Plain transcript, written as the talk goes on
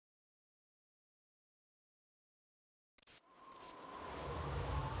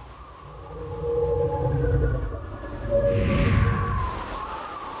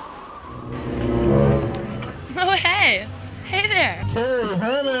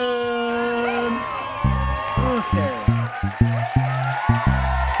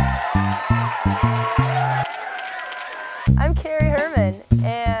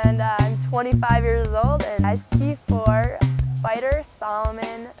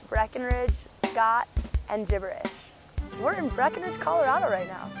Breckenridge, Scott, and Gibberish. We're in Breckenridge, Colorado right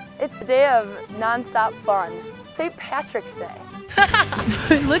now. It's a day of non-stop fun. St. Patrick's Day.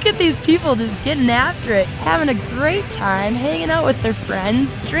 Look at these people just getting after it, having a great time, hanging out with their friends,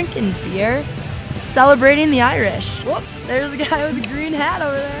 drinking beer, celebrating the Irish. Whoop, there's a guy with a green hat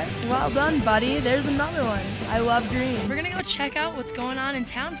over there. Well done, buddy. There's another one. I love green. We're gonna go check out what's going on in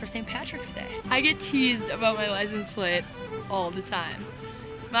town for St. Patrick's Day. I get teased about my license plate all the time.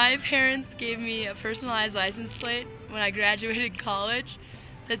 My parents gave me a personalized license plate when I graduated college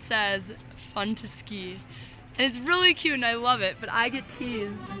that says, "Fun to ski." And it's really cute and I love it, but I get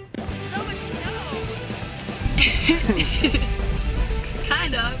teased. So much snow!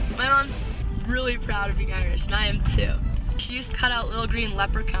 Kind of. My mom's really proud of being Irish, and I am too. She used to cut out little green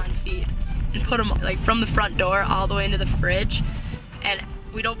leprechaun feet and put them like from the front door all the way into the fridge. And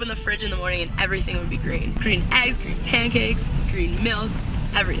we'd open the fridge in the morning and everything would be green. Green eggs, green pancakes, green milk,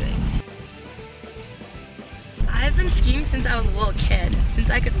 everything. I've been skiing since I was a little kid, since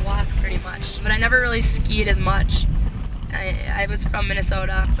I could walk pretty much, but I never really skied as much. I was from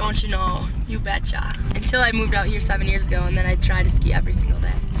Minnesota, don't you know, you betcha. Until I moved out here 7 years ago, and then I tried to ski every single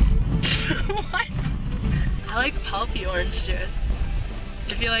day. What? I like pulpy orange juice.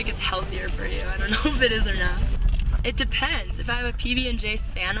 I feel like it's healthier for you. I don't know if it is or not. It depends. If I have a PB&J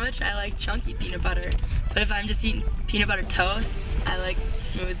sandwich, I like chunky peanut butter. But if I'm just eating peanut butter toast, I like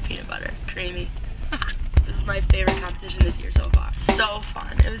smooth peanut butter, creamy. This is my favorite competition this year so far. So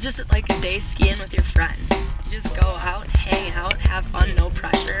fun. It was just like a day skiing with your friends. You just go out, hang out, have fun, no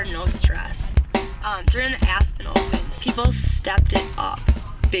pressure, no stress. During the Aspen Open, people stepped it up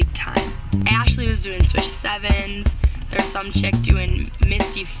big time. Ashley was doing switch 7s. There's some chick doing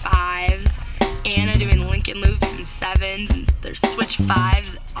Misty 5s. Anna doing Lincoln loops and 7s. And there's switch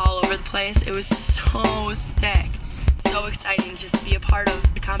 5s all over the place. It was so sick. So exciting just to be a part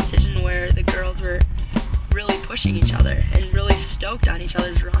of the competition where the girls were really pushing each other and really stoked on each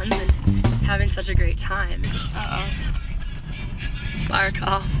other's runs and having such a great time. Uh-oh. Bar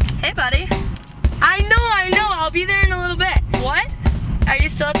call. Hey, buddy. I know. I'll be there in a little bit. What? Are you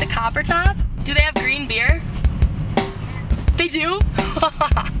still at the Copper Top? Do they have green beer? They do?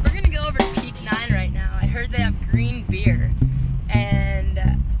 We're gonna go over to Peak 9 right now. I heard they have green beer. And,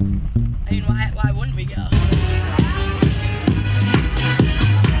 I mean, why wouldn't we go?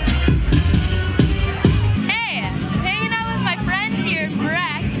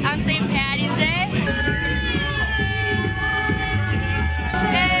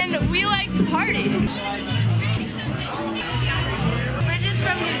 Party. Bridget's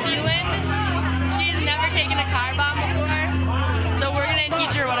from New Zealand. She's never taken a car bomb before, so we're gonna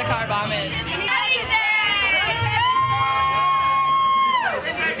teach her what a car bomb is.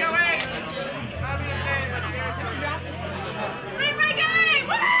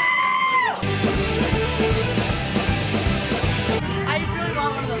 I just really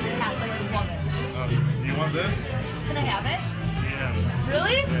want one of those hats. I really love it. You want this? Can I have it? Yeah.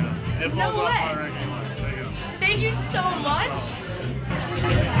 Really? Yeah. It No falls way. off my rack anyway. There you go. Thank you so much.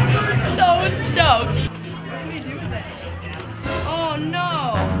 So stoked. What do we do with it? Oh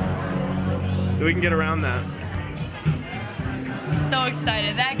no. We can get around that. So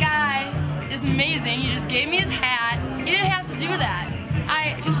excited. That guy is amazing. He just gave me his hat. He didn't have to do that.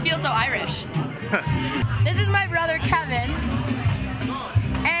 I just feel so Irish. This is my brother Kevin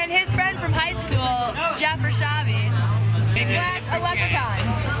and his friend from high school, Jeff Rashavi. Slash a leprechaun.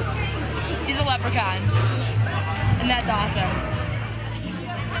 He's a leprechaun. And that's awesome.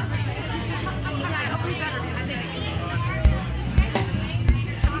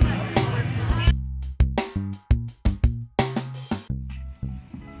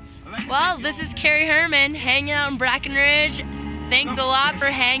 Well, this is Keri Herman hanging out in Breckenridge. Thanks a lot for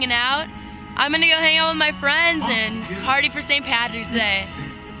hanging out. I'm gonna go hang out with my friends and party for St. Patrick's Day.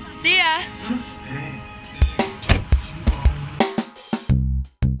 See ya!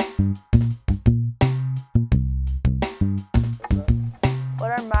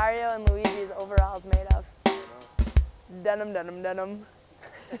 What are Mario and Luigi's overalls made of? Denim, denim, denim.